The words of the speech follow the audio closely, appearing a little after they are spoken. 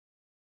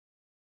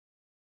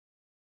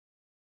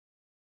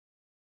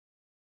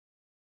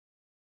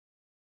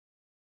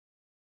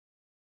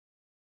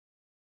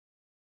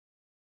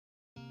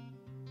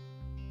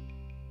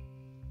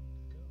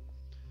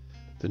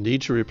The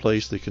need to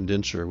replace the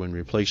condenser when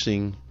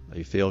replacing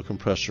a failed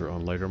compressor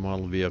on later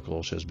model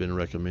vehicles has been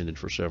recommended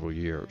for several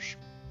years.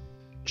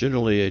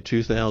 Generally, a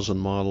 2000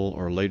 model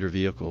or later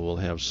vehicle will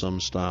have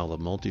some style of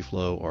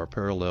multi-flow or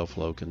parallel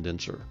flow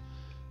condenser.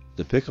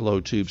 The piccolo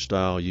tube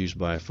style used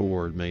by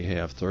Ford may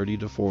have 30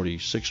 to 40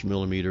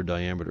 6mm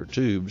diameter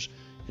tubes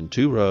in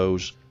 2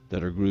 rows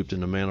that are grouped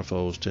into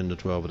manifolds 10 to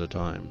 12 at a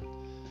time.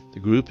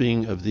 The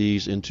grouping of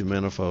these into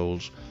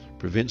manifolds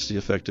prevents the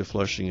effective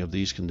flushing of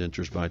these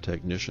condensers by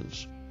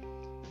technicians.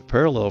 The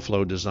parallel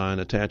flow design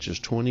attaches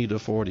 20 to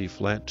 40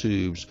 flat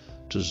tubes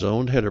to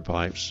zoned header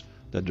pipes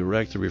that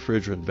direct the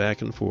refrigerant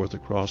back and forth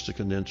across the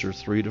condenser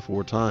 3 to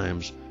 4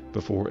 times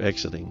before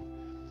exiting.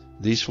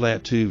 These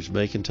flat tubes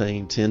may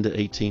contain 10 to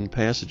 18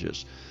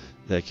 passages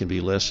that can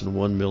be less than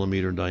 1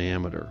 millimeter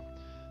diameter.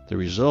 The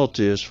result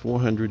is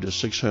 400 to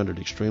 600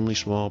 extremely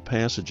small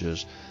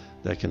passages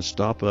that can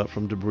stop up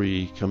from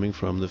debris coming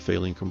from the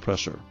failing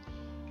compressor,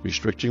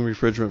 restricting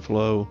refrigerant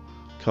flow,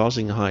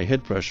 causing high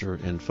head pressure,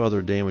 and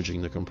further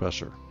damaging the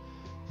compressor.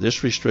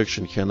 This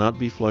restriction cannot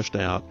be flushed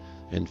out,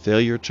 and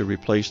failure to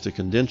replace the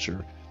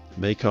condenser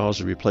may cause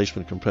the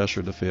replacement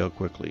compressor to fail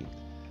quickly.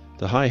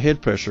 The high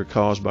head pressure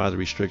caused by the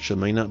restriction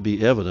may not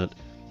be evident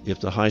if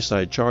the high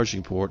side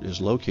charging port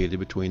is located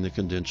between the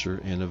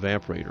condenser and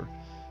evaporator.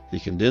 The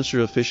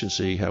condenser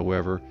efficiency,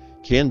 however,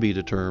 can be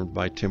determined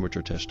by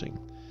temperature testing.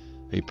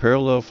 A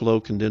parallel flow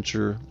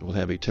condenser will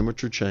have a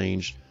temperature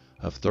change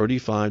of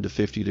 35 to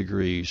 50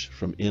 degrees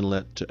from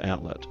inlet to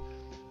outlet.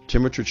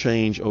 Temperature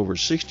change over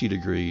 60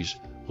 degrees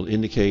will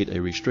indicate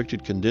a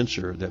restricted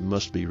condenser that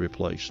must be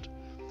replaced.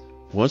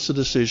 Once the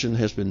decision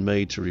has been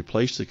made to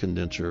replace the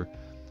condenser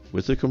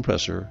with the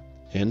compressor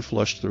and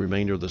flush the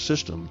remainder of the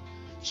system,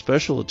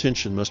 special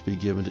attention must be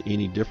given to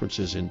any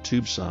differences in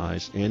tube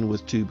size and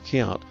with tube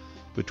count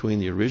between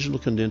the original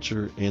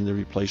condenser and the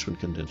replacement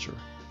condenser.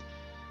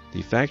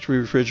 The factory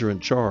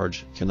refrigerant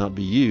charge cannot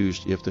be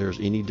used if there is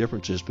any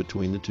differences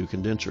between the two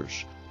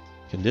condensers.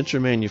 Condenser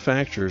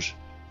manufacturers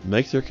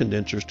make their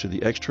condensers to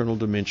the external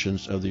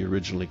dimensions of the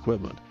original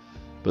equipment,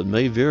 but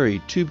may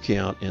vary tube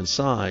count and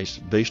size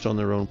based on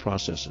their own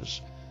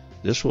processes.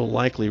 This will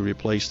likely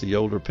replace the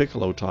older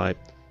piccolo type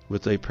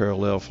with a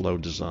parallel flow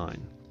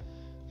design.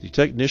 The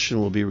technician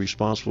will be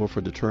responsible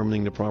for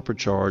determining the proper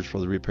charge for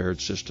the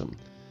repaired system.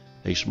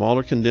 A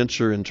smaller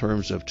condenser in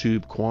terms of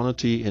tube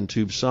quantity and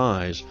tube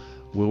size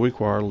will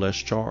require less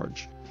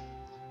charge.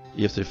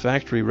 If the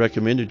factory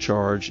recommended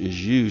charge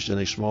is used in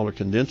a smaller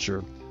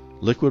condenser,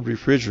 liquid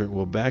refrigerant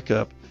will back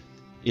up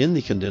in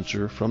the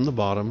condenser from the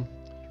bottom,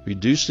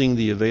 reducing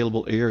the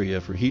available area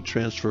for heat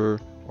transfer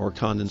or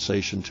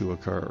condensation to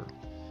occur.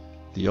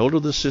 The older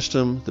the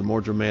system, the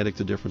more dramatic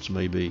the difference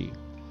may be.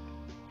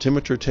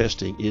 Temperature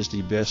testing is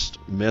the best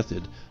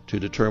method to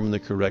determine the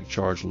correct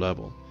charge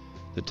level.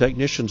 The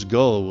technician's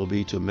goal will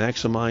be to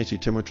maximize the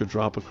temperature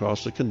drop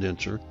across the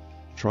condenser,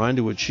 trying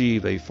to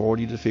achieve a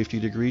 40 to 50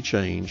 degree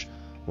change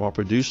while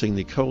producing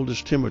the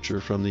coldest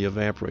temperature from the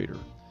evaporator.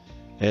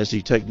 As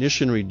the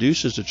technician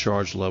reduces the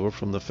charge level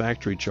from the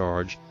factory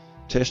charge,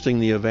 testing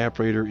the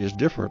evaporator is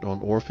different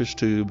on orifice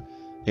tube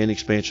and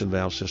expansion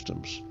valve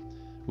systems.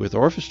 With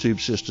orifice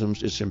tube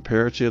systems, it's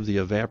imperative the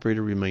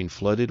evaporator remain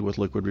flooded with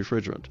liquid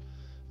refrigerant.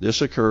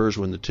 This occurs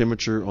when the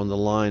temperature on the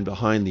line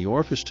behind the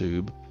orifice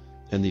tube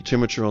and the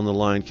temperature on the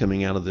line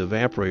coming out of the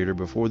evaporator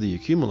before the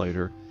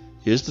accumulator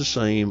is the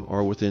same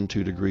or within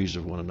 2 degrees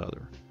of one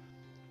another.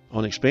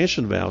 On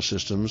expansion valve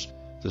systems,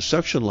 the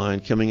suction line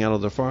coming out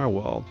of the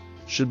firewall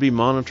should be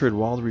monitored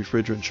while the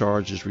refrigerant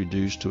charge is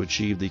reduced to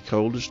achieve the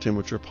coldest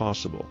temperature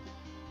possible.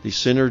 The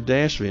center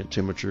dash vent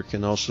temperature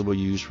can also be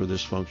used for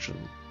this function.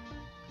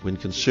 When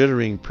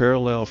considering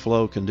parallel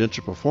flow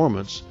condenser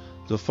performance,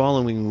 the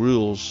following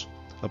rules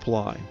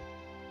apply.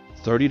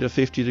 30 to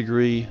 50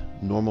 degree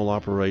normal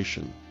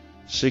operation,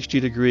 60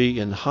 degree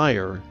and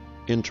higher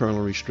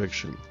internal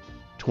restriction,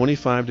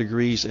 25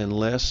 degrees and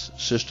less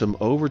system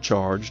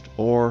overcharged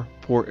or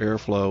poor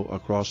airflow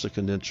across the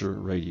condenser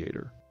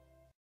radiator.